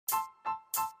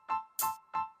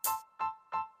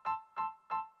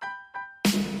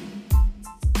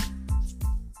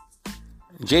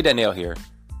Jay Daniel here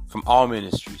from All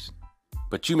Ministries,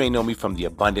 but you may know me from the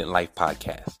Abundant Life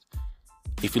podcast.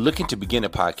 If you're looking to begin a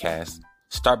podcast,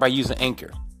 start by using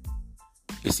Anchor.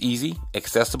 It's easy,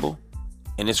 accessible,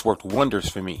 and it's worked wonders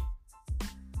for me.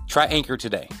 Try Anchor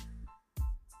today.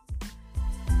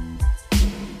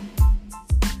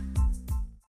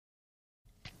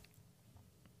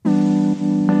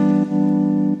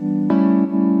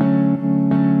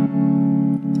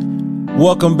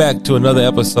 Welcome back to another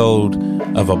episode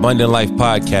of Abundant Life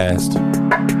Podcast.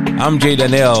 I'm Jay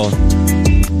Daniel,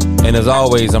 and as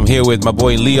always, I'm here with my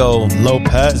boy Leo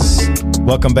Lopez.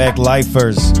 Welcome back,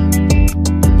 Lifers.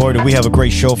 Boy, do we have a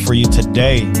great show for you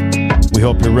today. We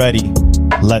hope you're ready.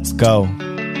 Let's go.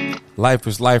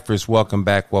 Lifers, welcome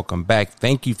back.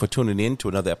 Thank you for tuning in to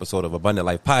another episode of Abundant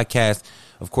Life Podcast.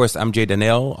 Of course, I'm Jay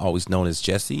Daniel, always known as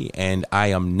Jesse, and I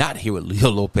am not here with Leo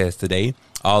Lopez today,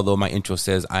 although my intro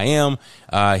says I am.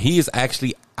 He is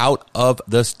actually out of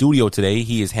the studio today.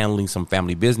 He is handling some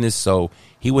family business, so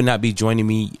he will not be joining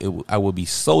me. I will be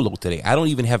solo today. I don't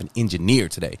even have an engineer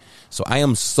today, so I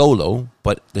am solo,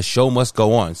 but the show must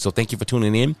go on. So thank you for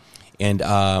tuning in, and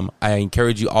I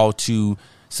encourage you all to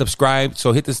subscribe.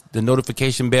 So hit the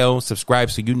notification bell,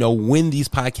 subscribe so you know when these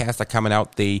podcasts are coming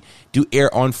out. They do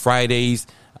air on Fridays,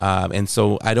 and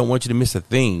so I don't want you to miss a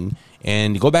thing.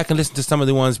 And go back and listen to some of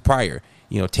the ones prior.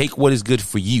 You know, take what is good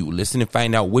for you. Listen and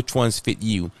find out which ones fit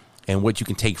you and what you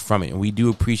can take from it. And we do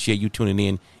appreciate you tuning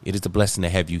in. It is a blessing to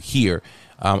have you here.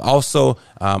 Also,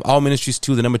 all ministries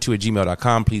to the number 2 at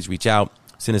gmail.com. Please reach out,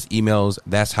 send us emails.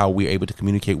 That's how we're able to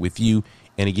communicate with you.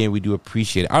 And again, we do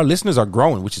appreciate it. Our listeners are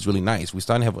growing, which is really nice. We're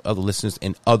starting to have other listeners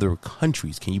in other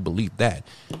countries. Can you believe that?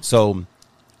 So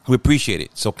we appreciate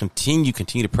it. So continue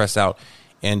to press out.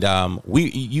 And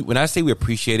when I say we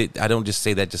appreciate it, I don't just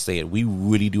say that, just say it. We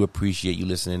really do appreciate you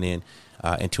listening in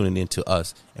and tuning in to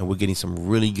us. And we're getting some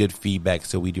really good feedback.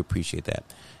 So we do appreciate that.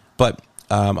 But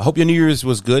I hope your New Year's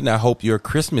was good. And I hope your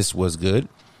Christmas was good.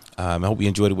 I hope you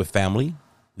enjoyed it with family.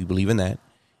 We believe in that.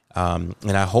 And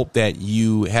I hope that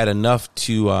you had enough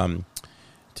to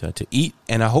eat,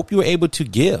 and I hope you were able to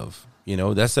give. You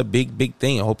know, that's a big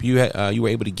thing. I hope you were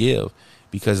able to give,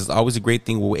 because it's always a great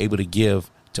thing when we're able to give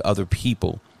to other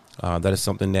people. That is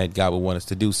something that God would want us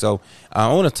to do. So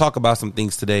I want to talk about some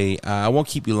things today. I won't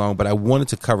keep you long, but I wanted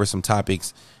to cover some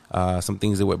topics, some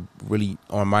things that were really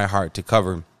on my heart to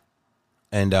cover.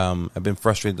 And I've been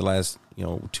frustrated the last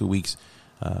 2 weeks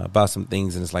about some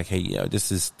things, and it's like, hey,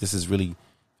 this is really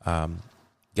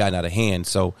gotten out of hand.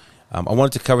 So I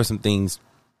wanted to cover some things,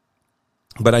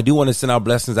 but I do want to send our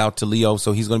blessings out to Leo.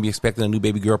 So he's going to be expecting a new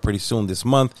baby girl pretty soon this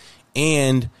month,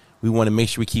 and we want to make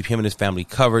sure we keep him and his family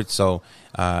covered. So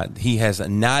he has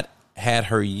not had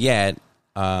her yet,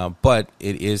 but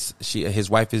his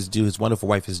wife is due. His wonderful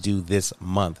wife is due this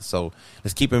month. So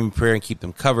let's keep him in prayer and keep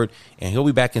them covered. And he'll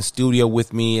be back in studio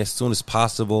with me as soon as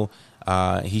possible.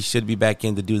 He should be back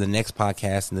in to do the next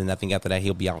podcast, and then I think after that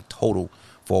he'll be out total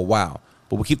for a while.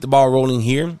 But we'll keep the ball rolling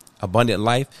here. Abundant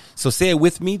Life. So say it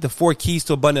with me: the 4 keys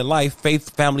to abundant life: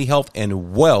 faith, family, health,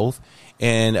 and wealth.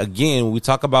 And again, when we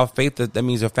talk about faith, that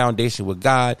means a foundation with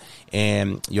God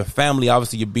and your family.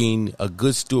 Obviously, you're being a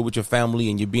good steward with your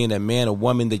family, and you're being that man or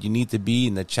woman that you need to be,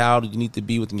 and the child that you need to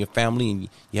be within your family, and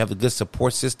you have a good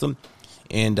support system.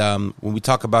 And when we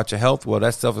talk about your health, well,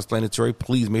 that's self-explanatory.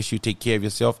 Please make sure you take care of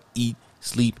yourself, eat,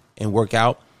 sleep, and work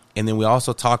out. And then we're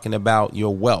also talking about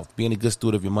your wealth, being a good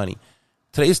steward of your money.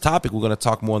 Today's topic, we're going to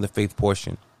talk more on the faith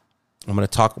portion. I'm going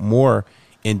to talk more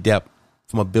in depth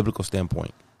from a biblical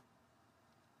standpoint.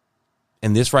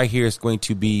 And this right here is going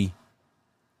to be,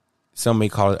 some may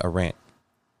call it a rant.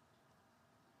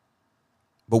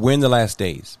 But we're in the last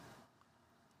days.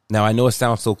 Now, I know it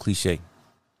sounds so cliche.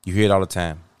 You hear it all the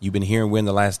time. You've been hearing we're in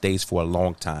the last days for a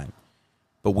long time.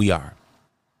 But we are.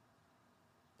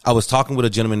 I was talking with a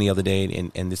gentleman the other day,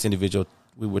 and this individual,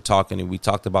 we were talking, and we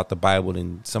talked about the Bible,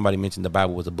 and somebody mentioned the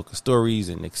Bible was a book of stories,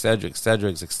 and et cetera, et cetera.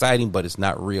 It's exciting, but it's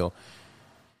not real.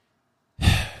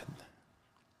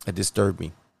 It disturbed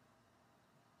me.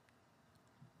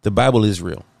 The Bible is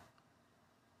real.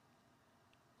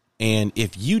 And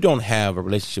if you don't have a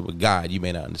relationship with God, you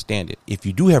may not understand it. If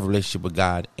you do have a relationship with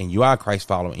God and you are a Christ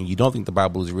follower and you don't think the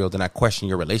Bible is real, then I question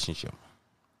your relationship.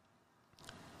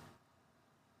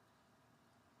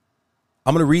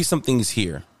 I'm going to read some things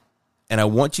here, and I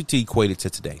want you to equate it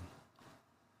to today.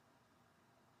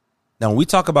 Now, when we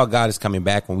talk about God is coming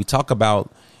back, when we talk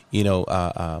about, in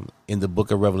the book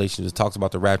of Revelation, it talks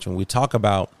about the rapture. When we talk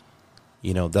about,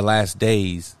 the last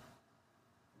days,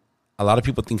 a lot of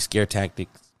people think scare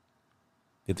tactics.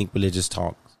 They think religious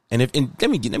talk. And let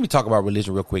me talk about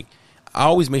religion real quick. I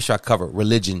always make sure I cover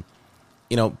religion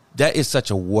that is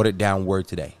such a watered down word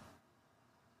today.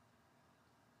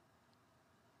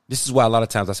 This is why a lot of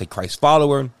times I say Christ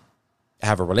follower, I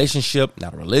have a relationship,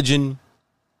 not a religion.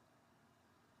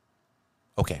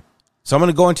 Okay. So I'm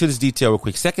going to go into this detail real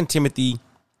quick. 2 Timothy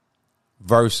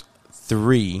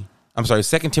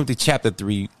chapter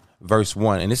 3, verse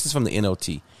 1. And this is from the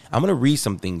NLT. I'm going to read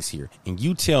some things here. And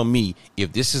you tell me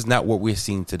if this is not what we're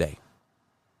seeing today.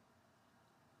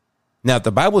 Now, if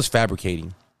the Bible is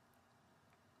fabricating,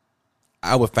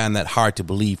 I would find that hard to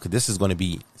believe because this is going to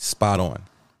be spot on.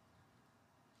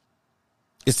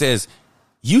 It says,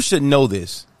 you should know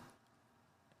this,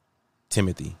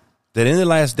 Timothy, that in the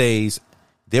last days,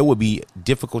 there will be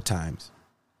difficult times.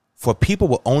 For people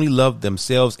will only love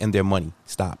themselves and their money.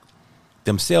 Stop.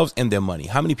 Themselves and their money.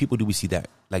 How many people do we see that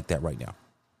like that right now?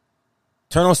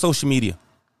 Turn on social media.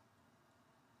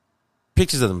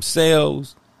 Pictures of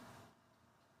themselves,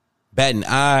 batting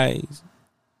eyes,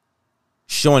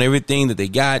 showing everything that they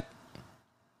got,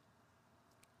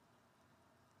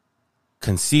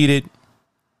 conceited.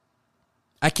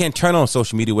 I can't turn on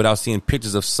social media without seeing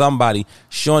pictures of somebody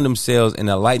showing themselves in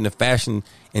a light and a fashion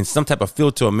in some type of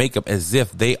filter or makeup as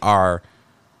if they are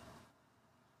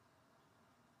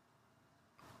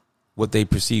what they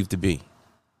perceive to be.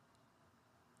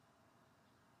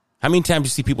 How many times you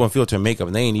see people in filter and makeup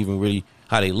and they ain't even really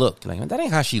how they look? Like, that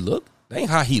ain't how she look. That ain't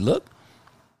how he look.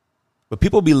 But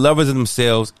people be lovers of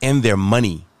themselves and their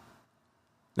money.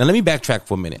 Now, let me backtrack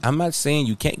for a minute. I'm not saying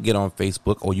you can't get on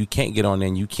Facebook or you can't get on there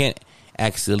and you can't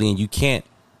act silly and you can't.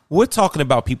 We're talking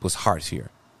about people's hearts here.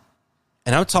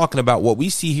 And I'm talking about what we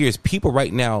see here is people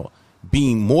right now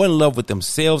being more in love with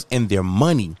themselves and their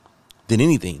money than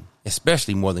anything,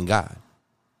 especially more than God.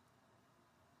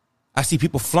 I see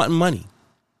people flaunting money,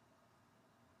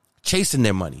 chasing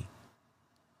their money.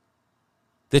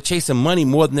 They're chasing money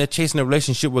more than they're chasing a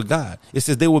relationship with God. It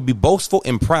says they will be boastful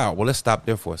and proud. Well, let's stop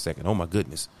there for a second. Oh, my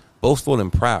goodness. Boastful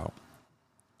and proud.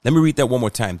 Let me read that one more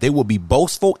time. They will be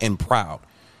boastful and proud.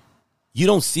 You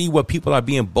don't see what people are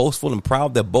being boastful and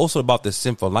proud. They're boastful about their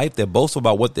sinful life. They're boastful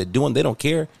about what they're doing. They don't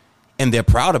care. And they're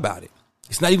proud about it.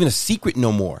 It's not even a secret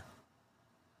no more.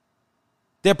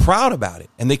 They're proud about it.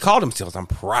 And they call themselves, I'm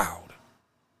proud.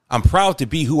 I'm proud to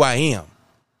be who I am.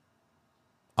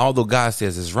 Although God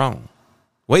says it's wrong.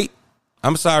 Wait,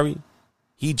 I'm sorry.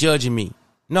 He judging me.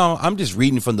 No, I'm just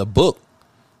reading from the book.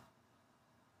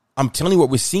 I'm telling you what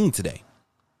we're seeing today.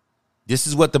 This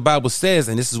is what the Bible says,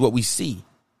 and this is what we see.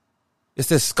 It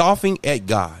says scoffing at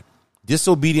God,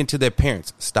 disobedient to their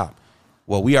parents. Stop.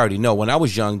 Well, we already know when I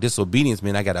was young, disobedience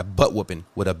meant I got a butt whooping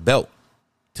with a belt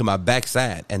to my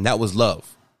backside, and that was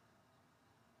love.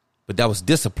 But that was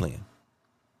discipline.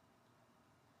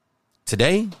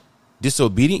 Today,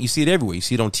 disobedient, you see it everywhere. You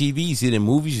see it on TV, you see it in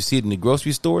movies, you see it in the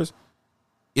grocery stores.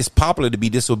 It's popular to be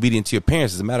disobedient to your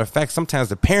parents. As a matter of fact, sometimes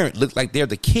the parent looks like they're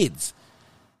the kids.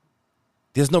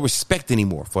 There's no respect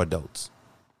anymore for adults.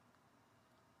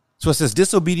 So it says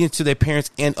disobedient to their parents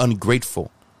and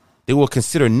ungrateful. They will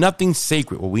consider nothing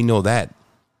sacred. Well, we know that.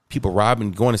 People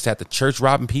robbing, going inside the church,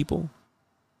 robbing people.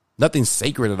 Nothing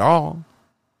sacred at all.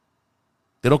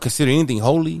 They don't consider anything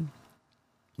holy.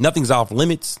 Nothing's off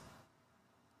limits.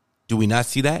 Do we not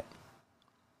see that?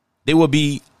 They will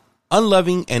be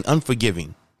unloving and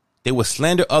unforgiving. They will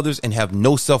slander others and have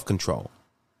no self-control.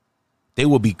 They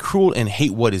will be cruel and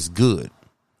hate what is good.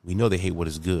 We know they hate what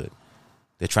is good.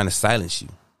 They're trying to silence you.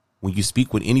 When you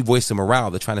speak with any voice of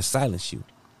morale, they're trying to silence you.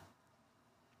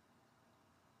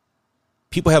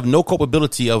 People have no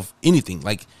culpability of anything.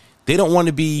 Like, they don't want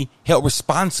to be held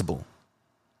responsible.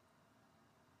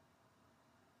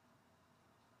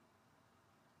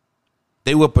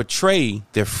 They will betray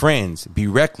their friends, be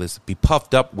reckless, be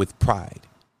puffed up with pride,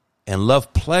 and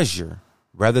love pleasure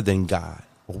rather than God.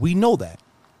 Well, we know that.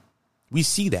 We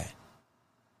see that.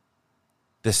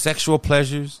 The sexual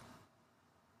pleasures,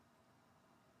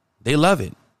 they love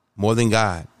it more than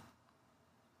God.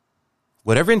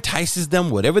 Whatever entices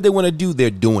them, whatever they want to do, they're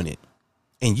doing it.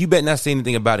 And you better not say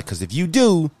anything about it, because if you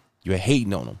do, you're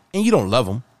hating on them and you don't love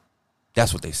them.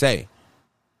 That's what they say.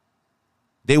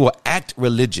 They will act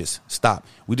religious. Stop.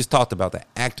 We just talked about that.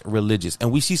 Act religious.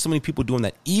 And we see so many people doing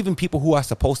that. Even people who are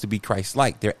supposed to be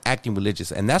Christ-like, they're acting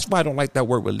religious. And that's why I don't like that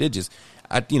word religious.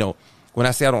 When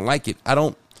I say I don't like it,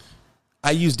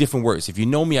 I use different words. If you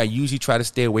know me, I usually try to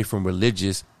stay away from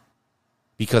religious,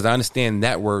 because I understand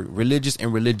that word religious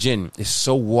and religion is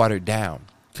so watered down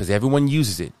because everyone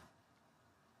uses it.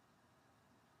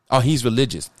 Oh, he's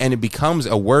religious. And it becomes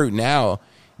a word now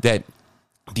that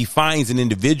defines an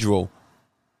individual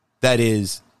that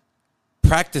is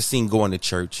practicing going to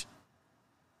church,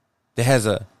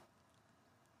 that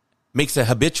makes a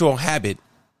habitual habit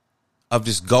of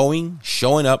just going,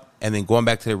 showing up, and then going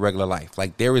back to their regular life.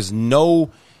 Like, there is no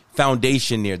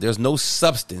foundation there. There's no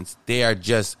substance. They are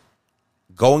just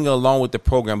going along with the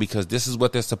program because this is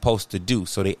what they're supposed to do.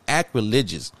 So they act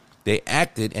religious. They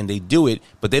act it and they do it,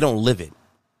 but they don't live it.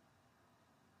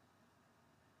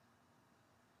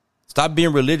 Stop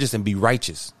being religious and be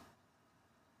righteous.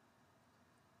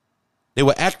 They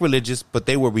will act religious, but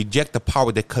they will reject the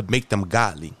power that could make them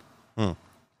godly.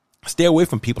 Stay away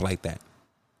from people like that.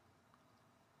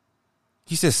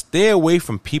 He says, stay away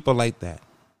from people like that.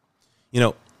 You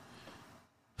know,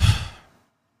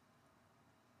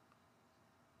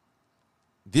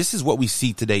 this is what we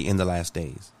see today in the last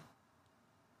days.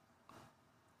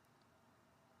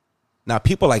 Now,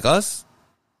 people like us,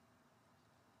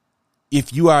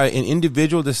 if you are an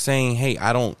individual that's saying, hey,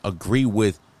 I don't agree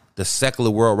with the secular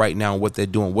world right now, what they're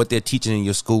doing, what they're teaching in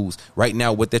your schools right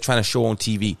now, what they're trying to show on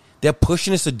TV, they're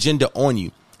pushing this agenda on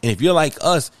you. And if you're like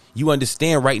us, you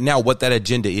understand right now what that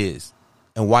agenda is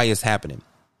and why it's happening.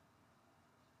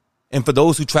 And for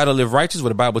those who try to live righteous, what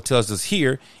the Bible tells us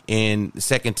here in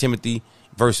 2 Timothy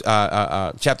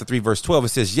chapter 3, verse 12, it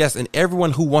says, yes, and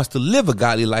everyone who wants to live a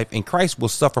godly life in Christ will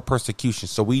suffer persecution.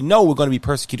 So we know we're going to be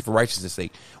persecuted for righteousness'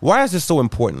 sake. Why is this so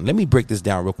important? Let me break this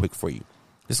down real quick for you.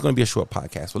 This is going to be a short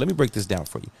podcast, but let me break this down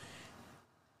for you.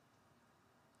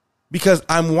 Because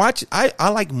I'm watching, I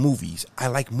like movies. I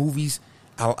like movies.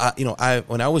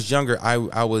 When I was younger,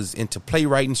 I was into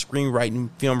playwriting,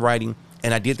 screenwriting, film writing,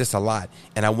 and I did this a lot.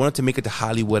 And I wanted to make it to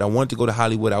Hollywood. I wanted to go to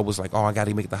Hollywood. I was like, oh, I got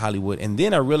to make it to Hollywood. And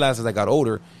then I realized as I got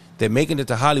older that making it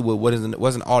to Hollywood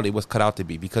wasn't all it was cut out to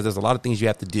be, because there's a lot of things you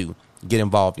have to do, get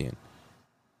involved in.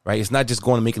 Right? It's not just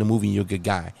going and making a movie and you're a good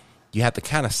guy. You have to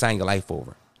kind of sign your life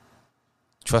over.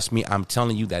 Trust me, I'm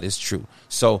telling you that is true.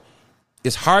 So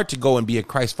it's hard to go and be a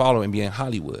Christ follower and be in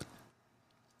Hollywood.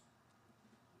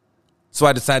 So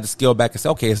I decided to scale back and say,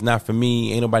 okay, it's not for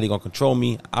me. Ain't nobody going to control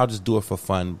me. I'll just do it for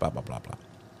fun, blah, blah, blah, blah.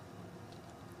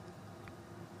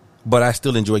 But I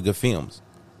still enjoy good films.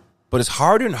 But it's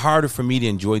harder and harder for me to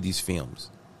enjoy these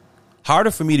films. Harder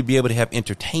for me to be able to have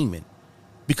entertainment.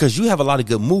 Because you have a lot of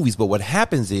good movies, but what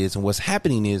happens is, and what's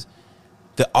happening is,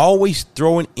 they're always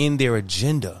throwing in their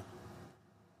agenda.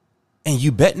 And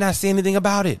you bet not say anything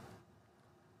about it.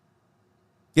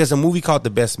 There's a movie called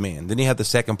The Best Man. Then they had the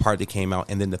second part that came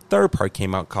out. And then the third part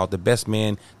came out called The Best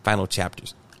Man Final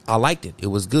Chapters. I liked it. It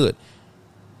was good.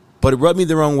 But it rubbed me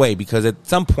the wrong way because at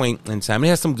some point in time, it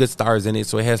has some good stars in it.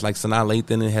 So it has like Sanaa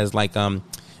Lathan. It has like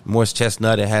Morris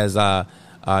Chestnut. It has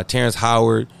Terrence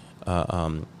Howard,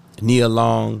 Nia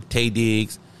Long, Taye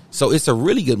Diggs. So it's a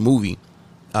really good movie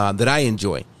that I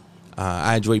enjoy.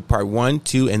 I enjoyed part 1,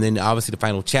 2, and then obviously the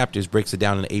final chapters breaks it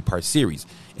down in an 8-part series.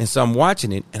 And so I'm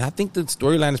watching it, and I think the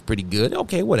storyline is pretty good.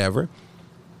 Okay, whatever.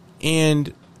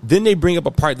 And then they bring up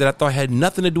a part that I thought had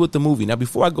nothing to do with the movie. Now,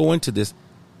 before I go into this,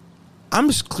 I'm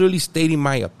just clearly stating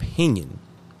my opinion.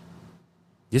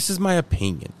 This is my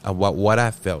opinion about what I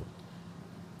felt.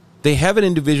 They have an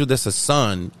individual that's a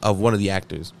son of one of the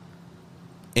actors,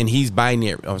 and he's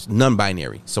binary, or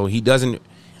non-binary. So he doesn't...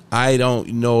 I don't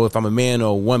know if I'm a man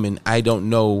or a woman. I don't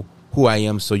know who I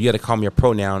am. So you got to call me a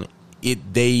pronoun.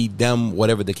 It, they, them,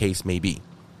 whatever the case may be.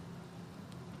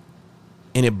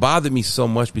 And it bothered me so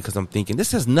much because I'm thinking,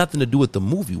 this has nothing to do with the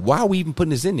movie. Why are we even putting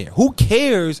this in there? Who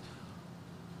cares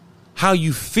how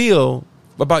you feel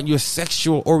about your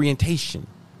sexual orientation?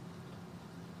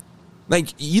 Like,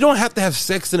 you don't have to have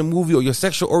sex in a movie or your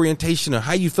sexual orientation or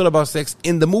how you feel about sex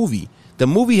in the movie. The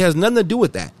movie has nothing to do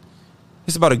with that.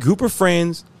 It's about a group of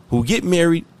friends who get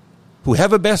married, who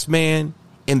have a best man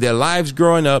in their lives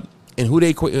growing up, and who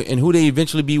they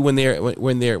eventually be when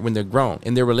they're grown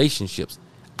in their relationships.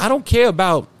 I don't care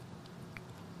about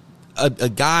a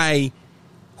guy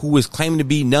who is claiming to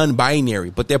be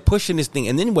non-binary, but they're pushing this thing.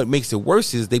 And then what makes it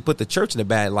worse is they put the church in a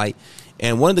bad light.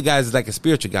 And one of the guys is like a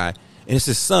spiritual guy, and it's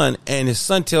his son. And his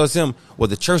son tells him, well,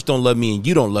 the church don't love me and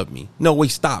you don't love me. No,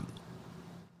 wait, stop.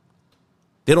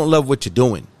 They don't love what you're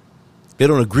doing. They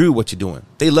don't agree with what you're doing.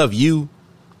 They love you,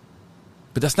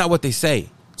 but that's not what they say.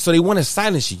 So they want to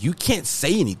silence you. You can't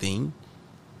say anything.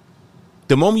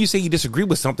 The moment you say you disagree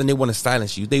with something, they want to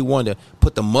silence you. They want to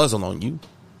put the muzzle on you.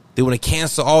 They want to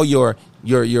cancel all your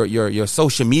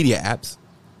social media apps.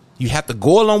 You have to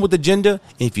go along with the agenda,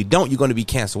 and if you don't, you're going to be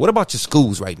canceled. What about your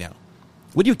schools right now?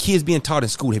 What are your kids being taught in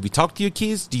school? Have you talked to your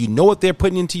kids? Do you know what they're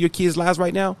putting into your kids' lives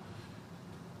right now?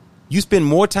 You spend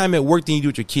more time at work than you do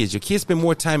with your kids. Your kids spend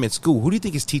more time at school. Who do you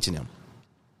think is teaching them?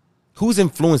 Who's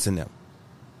influencing them?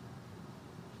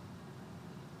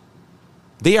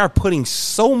 They are putting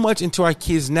so much into our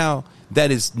kids now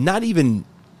that is not even,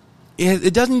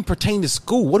 it doesn't even pertain to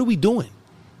school. What are we doing?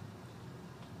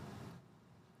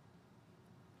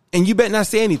 And you better not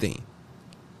say anything.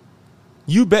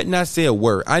 You better not say a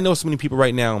word. I know so many people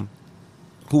right now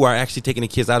who are actually taking the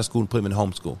kids out of school and putting them in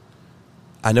homeschool.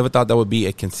 I never thought that would be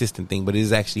a consistent thing, but it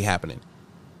is actually happening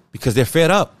because they're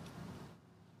fed up.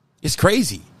 It's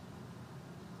crazy.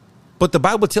 But the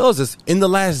Bible tells us in the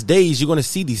last days, you're going to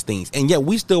see these things. And yet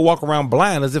we still walk around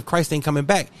blind as if Christ ain't coming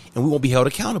back and we won't be held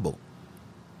accountable.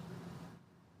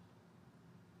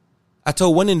 I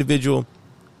told one individual,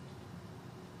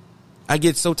 I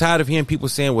get so tired of hearing people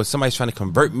saying, well, somebody's trying to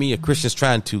convert me, a Christian's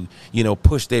trying to,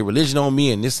 push their religion on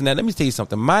me and this and that. Let me tell you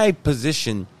something. My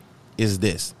position is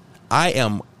this. I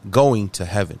am going to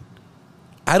heaven.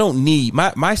 I don't need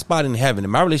my spot in heaven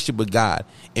and my relationship with God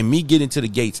and me getting to the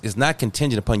gates is not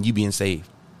contingent upon you being saved.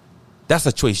 That's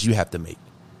a choice you have to make.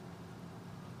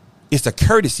 It's a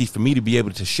courtesy for me to be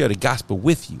able to share the gospel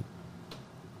with you.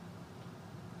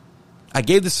 I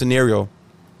gave this scenario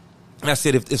and I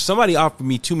said, if somebody offered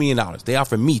me $2 million, they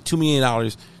offered me $2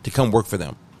 million to come work for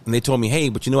them. And they told me, hey,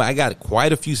 but I got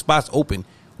quite a few spots open.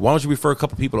 Why don't you refer a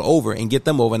couple people over and get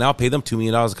them over and I'll pay them $2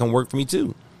 million to come work for me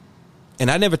too. And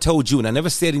I never told you and I never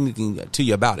said anything to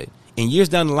you about it. And years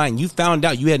down the line, you found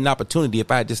out you had an opportunity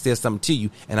if I had just said something to you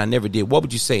and I never did. What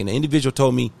would you say? And the individual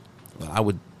told me, well, I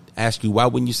would ask you, why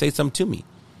wouldn't you say something to me?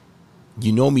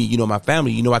 You know me, you know my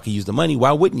family, you know I could use the money.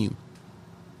 Why wouldn't you?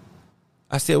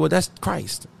 I said, well, that's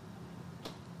Christ.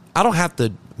 I don't have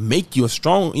to make you a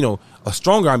strong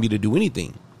army to do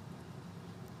anything.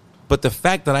 But the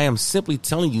fact that I am simply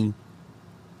telling you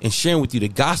and sharing with you the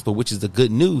gospel, which is the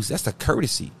good news, that's a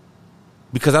courtesy.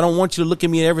 Because I don't want you to look at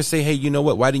me and ever say, hey, you know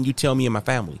what? Why didn't you tell me and my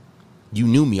family? You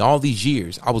knew me all these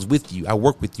years. I was with you. I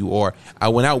worked with you, or I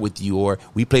went out with you, or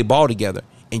we played ball together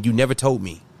and you never told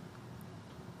me.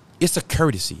 It's a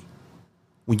courtesy.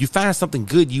 When you find something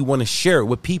good, you want to share it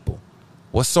with people.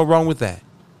 What's so wrong with that?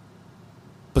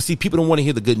 But see, people don't want to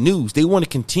hear the good news. They want to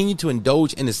continue to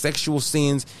indulge in the sexual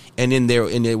sins and in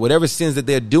their whatever sins that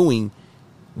they're doing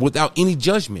without any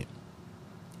judgment.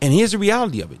 And here's the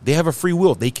reality of it. They have a free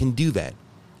will. They can do that.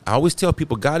 I always tell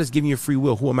people, God has given you a free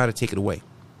will. Who am I to take it away?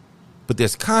 But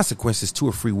there's consequences to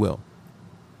a free will.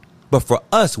 But for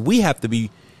us, we have to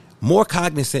be more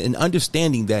cognizant and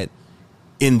understanding that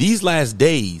in these last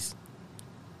days,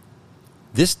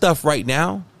 this stuff right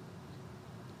now,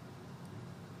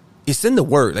 it's in the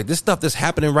word. Like this stuff that's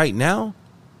happening right now,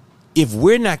 if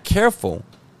we're not careful,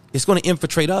 it's going to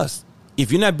infiltrate us.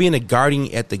 If you're not being a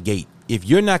guardian at the gate, if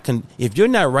you're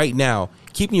not right now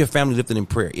keeping your family lifted in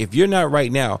prayer, if you're not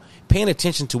right now paying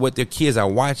attention to what their kids are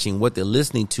watching, what they're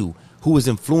listening to, who is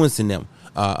influencing them,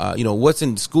 what's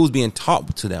in schools being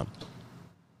taught to them,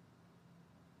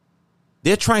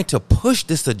 they're trying to push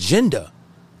this agenda.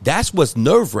 That's what's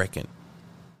nerve-wracking.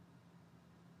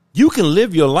 You can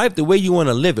live your life the way you want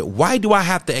to live it. Why do I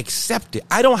have to accept it?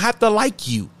 I don't have to like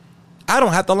you. I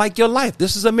don't have to like your life.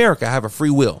 This is America. I have a free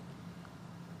will.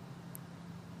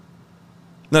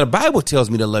 Now, the Bible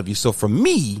tells me to love you. So for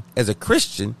me, as a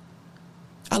Christian,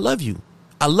 I love you.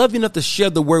 I love you enough to share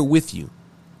the word with you.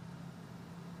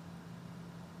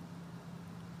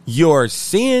 Your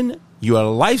sin, your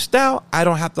lifestyle, I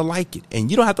don't have to like it. And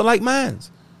you don't have to like mine.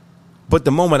 But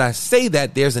the moment I say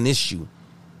that, there's an issue.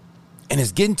 And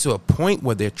it's getting to a point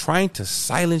where they're trying to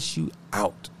silence you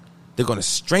out. They're going to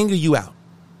strangle you out.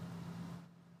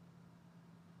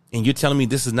 And you're telling me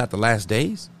this is not the last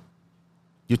days?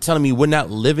 You're telling me we're not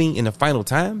living in the final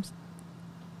times?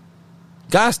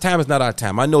 God's time is not our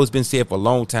time. I know it's been said for a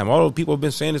long time. All the people have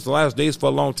been saying it's the last days for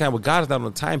a long time. But God is not on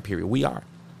a time period. We are.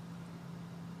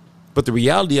 But the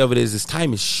reality of it is this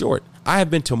time is short. I have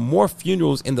been to more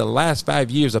funerals in the last 5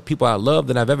 years of people I love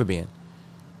than I've ever been.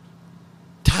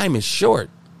 Time is short.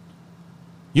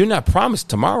 You're not promised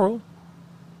tomorrow.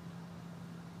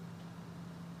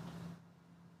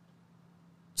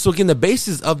 So again, the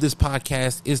basis of this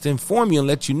podcast is to inform you and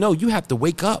let you know you have to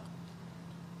wake up.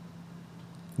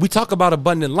 We talk about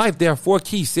abundant life. There are 4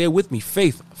 keys. Say it with me: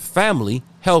 faith, family,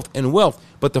 health, and wealth.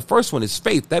 But the first one is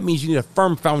faith. That means you need a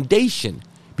firm foundation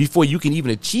before you can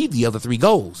even achieve the other 3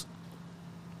 goals.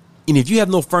 And if you have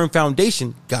no firm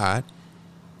foundation, God,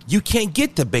 you can't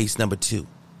get to base number 2.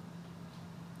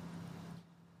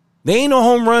 There ain't no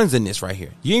home runs in this right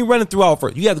here. You ain't running through all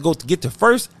first. You have to go to get to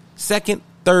first, second,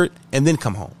 third, and then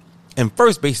come home. And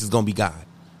first base is going to be God.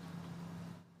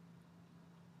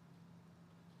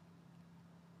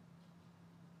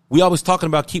 We always talking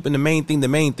about keeping the main thing the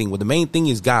main thing. Well, the main thing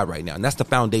is God right now, and that's the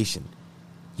foundation.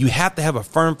 You have to have a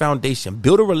firm foundation.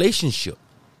 Build a relationship.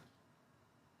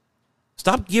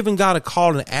 Stop giving God a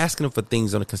call and asking him for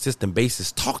things on a consistent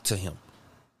basis. Talk to him.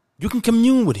 You can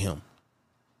commune with him.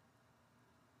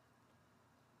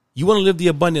 You want to live the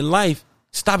abundant life,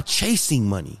 stop chasing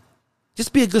money.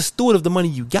 Just be a good steward of the money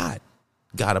you got.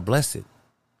 God will bless it.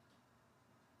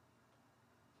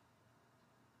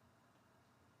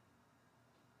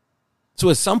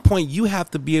 So at some point, you have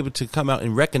to be able to come out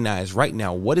and recognize right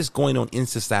now what is going on in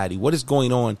society, what is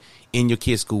going on in your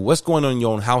kids' school, what's going on in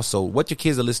your own household, what your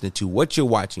kids are listening to, what you're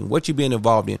watching, what you're being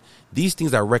involved in. These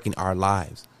things are wrecking our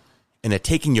lives and they're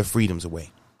taking your freedoms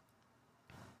away.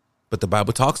 But the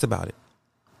Bible talks about it.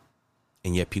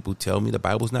 And yet people tell me the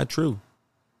Bible's not true.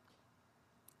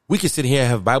 We can sit here and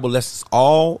have Bible lessons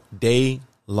all day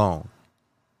long.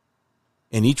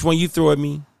 And each one you throw at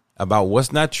me about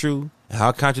what's not true, how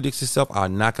it contradicts itself, I'll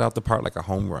knock it out the park like a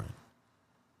home run.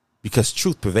 Because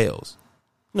truth prevails.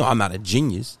 No, I'm not a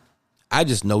genius. I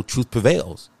just know truth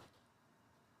prevails.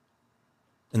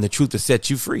 And the truth will set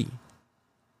you free.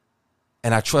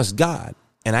 And I trust God.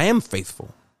 And I am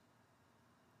faithful.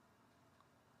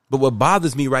 But what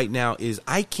bothers me right now is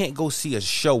I can't go see a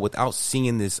show without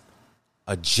seeing this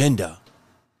agenda.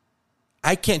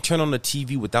 I can't turn on the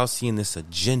TV without seeing this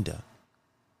agenda.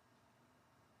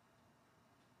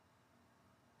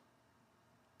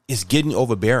 It's getting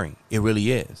overbearing. It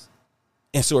really is.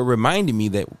 And so it reminded me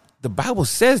that the Bible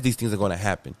says these things are going to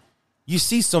happen. You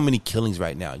see so many killings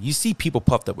right now. You see people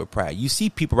puffed up with pride. You see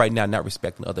people right now not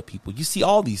respecting other people. You see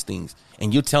all these things.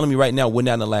 And you're telling me right now we're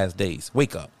not in the last days.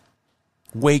 Wake up.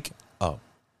 Wake up.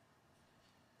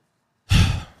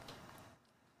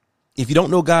 If you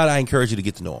don't know God, I encourage you to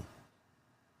get to know him.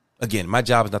 Again, my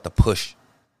job is not to push.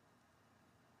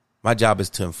 My job is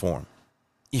to inform.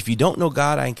 If you don't know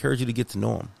God, I encourage you to get to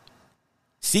know him.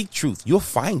 Seek truth. You'll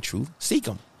find truth. Seek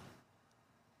him.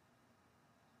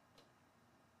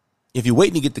 If you're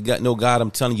waiting to get to know God, I'm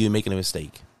telling you, you're making a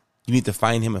mistake. You need to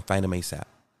find him and find him ASAP.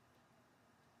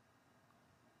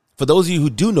 For those of you who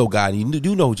do know God, and you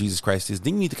do know who Jesus Christ is,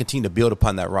 then you need to continue to build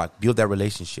upon that rock, build that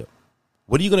relationship.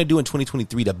 What are you going to do in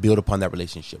 2023 to build upon that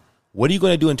relationship? What are you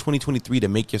going to do in 2023 to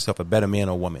make yourself a better man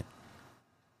or woman?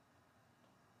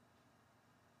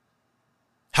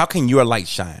 How can your light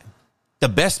shine? The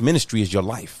best ministry is your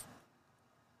life.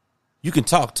 You can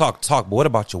talk, but what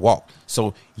about your walk?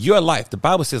 So your life, the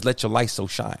Bible says, let your light so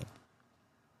shine.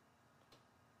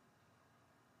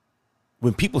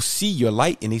 When people see your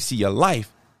light and they see your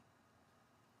life,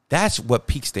 that's what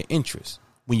piques their interest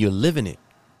when you're living it.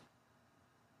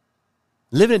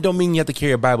 Living it don't mean you have to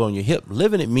carry a Bible on your hip.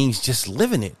 Living it means just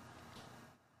living it.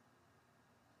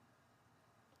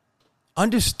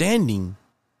 Understanding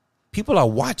people are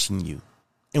watching you.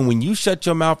 And when you shut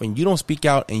your mouth and you don't speak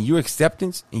out and your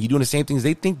acceptance and you're doing the same things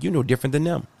they think, you're no different than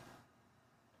them.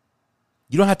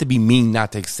 You don't have to be mean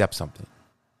not to accept something.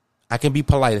 I can be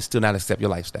polite and still not accept your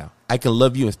lifestyle. I can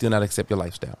love you and still not accept your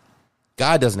lifestyle.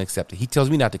 God doesn't accept it. He tells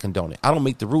me not to condone it. I don't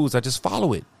make the rules. I just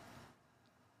follow it.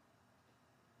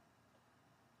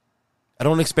 I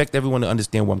don't expect everyone to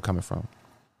understand where I'm coming from.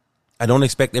 I don't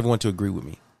expect everyone to agree with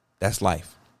me. That's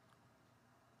life.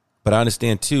 But I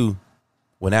understand, too,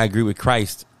 when I agree with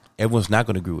Christ, everyone's not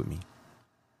going to agree with me.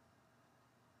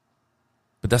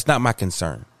 But that's not my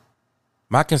concern.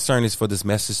 My concern is for this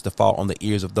message to fall on the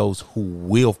ears of those who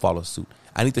will follow suit.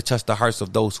 I need to touch the hearts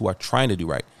of those who are trying to do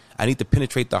right. I need to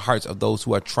penetrate the hearts of those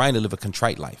who are trying to live a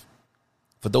contrite life.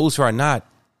 For those who are not,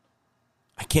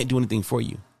 I can't do anything for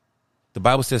you. The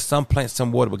Bible says some plant,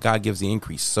 some water, but God gives the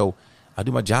increase. So I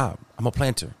do my job. I'm a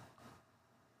planter.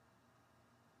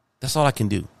 That's all I can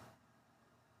do.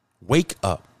 Wake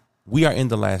up. We are in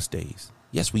the last days.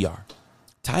 Yes, we are.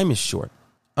 Time is short.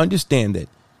 Understand that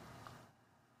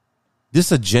this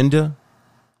agenda,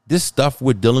 this stuff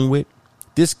we're dealing with,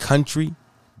 this country,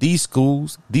 these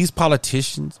schools, these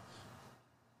politicians,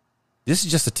 this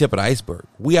is just the tip of the iceberg.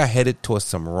 We are headed towards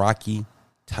some rocky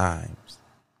times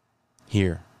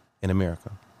here in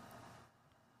America.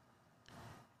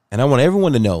 And I want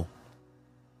everyone to know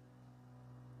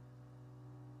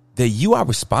that you are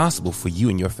responsible for you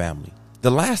and your family.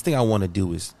 The last thing I want to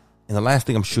do is, and the last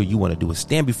thing I'm sure you want to do is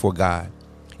stand before God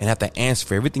and have to answer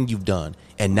for everything you've done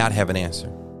and not have an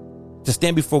answer. To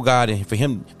stand before God and for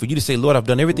you to say, Lord, I've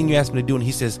done everything you asked me to do. And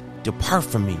he says, depart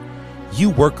from me, you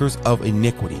workers of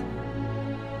iniquity.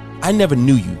 I never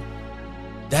knew you.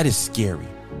 That is scary.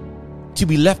 To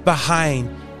be left behind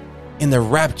in the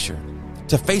rapture,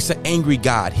 to face an angry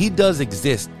God. He does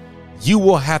exist. You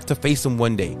will have to face him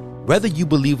one day. Whether you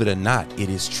believe it or not, it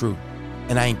is true.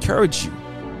 And I encourage you,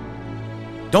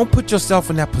 don't put yourself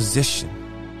in that position.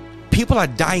 People are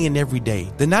dying every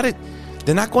day. They're not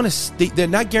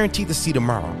guaranteed to see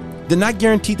tomorrow. They're not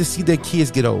guaranteed to see their kids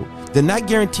get old. They're not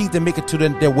guaranteed to make it to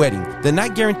their wedding. They're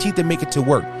not guaranteed to make it to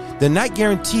work. They're not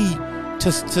guaranteed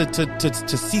to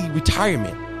see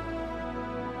retirement.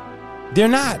 They're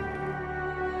not.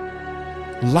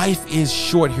 Life is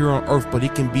short here on earth, but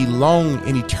it can be long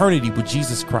in eternity with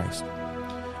Jesus Christ.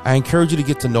 I encourage you to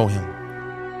get to know him.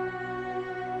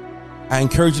 I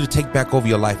encourage you to take back over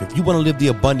your life. If you want to live the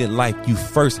abundant life, you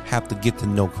first have to get to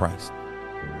know Christ.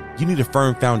 You need a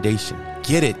firm foundation.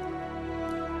 Get it.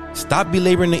 Stop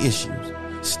belaboring the issues.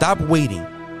 Stop waiting.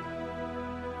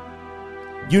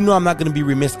 You know I'm not going to be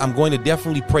remiss. I'm going to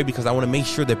definitely pray because I want to make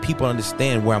sure that people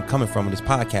understand where I'm coming from in this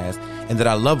podcast and that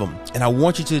I love them. And I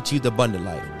want you to achieve the abundant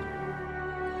life.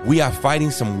 We are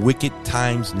fighting some wicked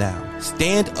times now.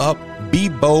 Stand up, be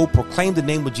bold, proclaim the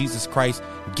name of Jesus Christ,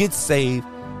 get saved.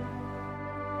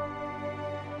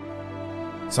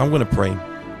 So I'm going to pray.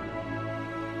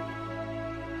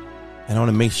 And I want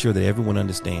to make sure that everyone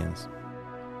understands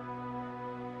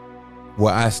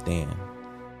where I stand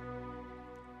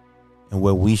and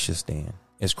where we should stand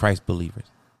as Christ believers.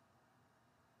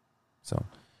 So,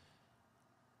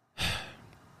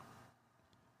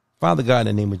 Father God, in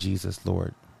the name of Jesus,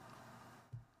 Lord,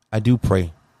 I do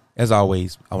pray. As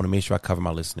always, I want to make sure I cover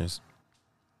my listeners.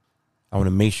 I want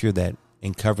to make sure that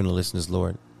in covering the listeners,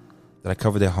 Lord, that I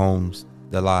cover their homes,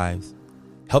 their lives.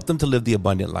 Help them to live the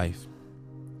abundant life.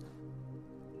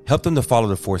 Help them to follow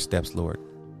the 4 steps, Lord.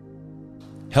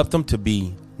 Help them to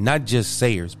be not just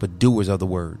sayers, but doers of the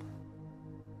word.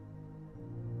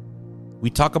 We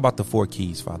talk about the 4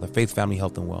 keys, Father: faith, family,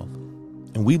 health, and wealth.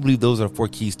 And we believe those are the 4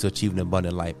 keys to achieving an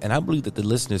abundant life. And I believe that the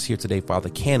listeners here today, Father,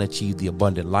 can achieve the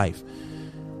abundant life.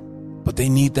 But they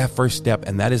need that first step,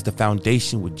 and that is the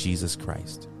foundation with Jesus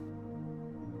Christ.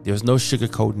 There's no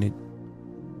sugarcoating it.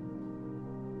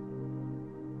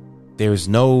 There is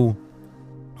no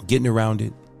getting around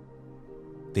it.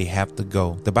 They have to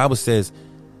go. The Bible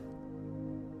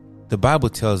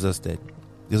tells us that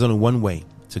there's only one way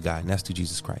to God, and that's through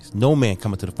Jesus Christ. No man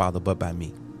cometh to the Father but by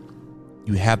me.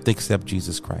 You have to accept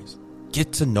Jesus Christ.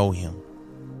 Get to know him.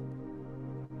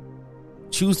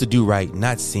 Choose to do right,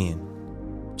 not sin.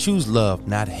 Choose love,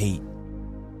 not hate.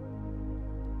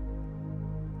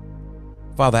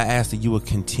 Father, I ask that you will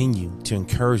continue to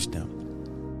encourage them.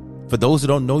 For those who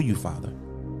don't know you, Father,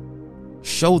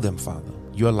 show them, Father,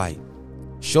 your light.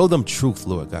 Show them truth,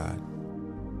 Lord God.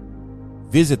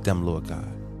 Visit them, Lord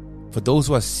God. For those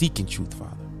who are seeking truth,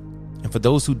 Father. And for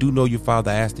those who do know you,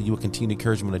 Father, I ask that you will continue to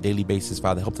encourage them on a daily basis,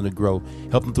 Father. Help them to grow.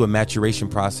 Help them through a maturation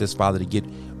process, Father, to get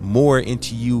more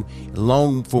into you,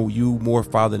 long for you more,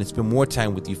 Father, and spend more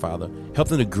time with you, Father. Help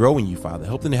them to grow in you, Father.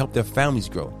 Help them to help their families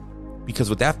grow. Because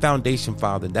with that foundation,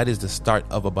 Father, that is the start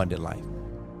of abundant life.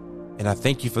 And I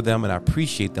thank you for them, and I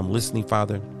appreciate them listening,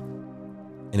 Father.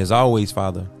 And as always,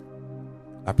 Father,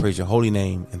 I praise your holy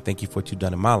name and thank you for what you've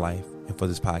done in my life and for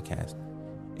this podcast.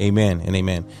 Amen and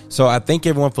amen. So I thank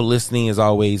everyone for listening as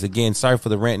always. Again, sorry for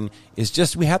the ranting. It's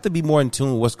just we have to be more in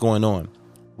tune with what's going on.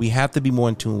 We have to be more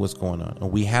in tune with what's going on.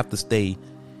 And we have to stay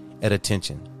at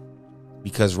attention.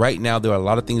 Because right now there are a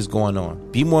lot of things going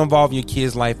on. Be more involved in your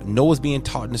kids' life. Know what's being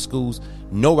taught in the schools.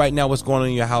 Know right now what's going on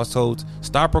in your households.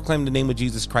 Start proclaiming the name of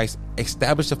Jesus Christ.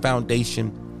 Establish a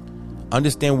foundation.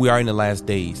 Understand we are in the last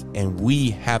days. And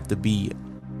we have to be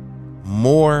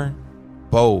more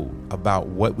bold about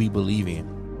what we believe in.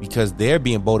 Because they're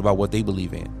being bold about what they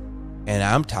believe in. And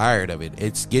I'm tired of it.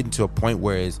 It's getting to a point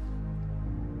where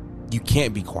you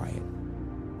can't be quiet.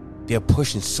 They're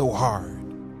pushing so hard.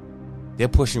 They're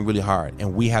pushing really hard.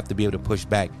 And we have to be able to push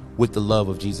back with the love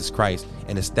of Jesus Christ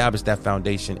and establish that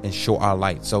foundation and show our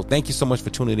light. So thank you so much for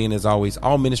tuning in as always.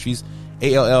 All ministries,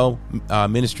 ALL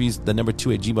ministries, the number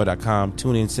 2 at gmail.com.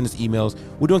 Tune in, send us emails.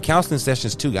 We're doing counseling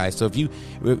sessions too, guys. So if you,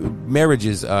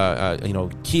 marriages,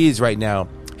 kids right now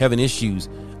having issues,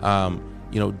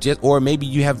 or maybe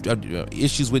you have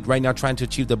issues with right now trying to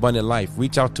achieve the abundant life,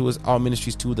 reach out to us, all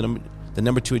ministries to the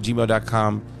number 2 at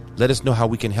gmail.com. Let us know how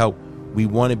we can help. We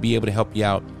want to be able to help you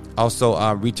out.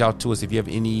 Also, reach out to us if you have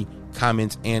any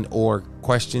comments and or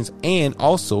questions. And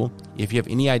also, if you have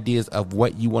any ideas of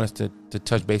what you want us to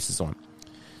touch bases on.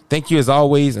 Thank you as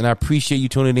always. And I appreciate you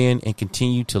tuning in and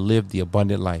continue to live the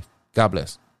abundant life. God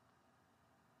bless.